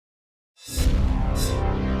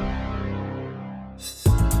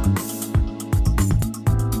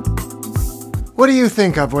What do you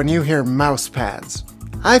think of when you hear mouse pads?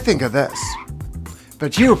 I think of this.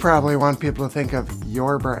 But you probably want people to think of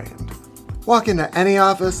your brand. Walk into any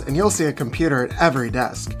office and you'll see a computer at every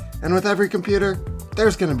desk. And with every computer,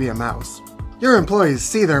 there's going to be a mouse. Your employees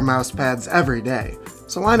see their mouse pads every day,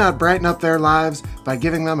 so why not brighten up their lives by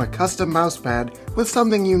giving them a custom mouse pad with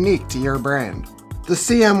something unique to your brand? The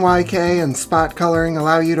CMYK and spot coloring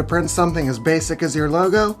allow you to print something as basic as your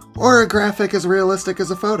logo, or a graphic as realistic as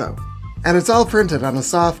a photo. And it's all printed on a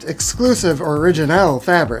soft, exclusive Original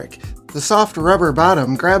fabric. The soft rubber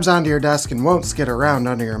bottom grabs onto your desk and won't skid around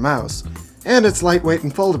under your mouse. And it's lightweight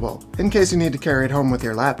and foldable, in case you need to carry it home with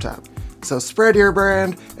your laptop. So spread your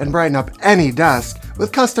brand and brighten up any desk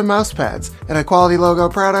with custom mouse pads, and at Quality Logo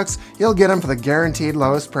Products, you'll get them for the guaranteed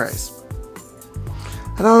lowest price.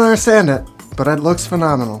 I don't understand it, but it looks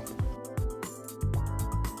phenomenal.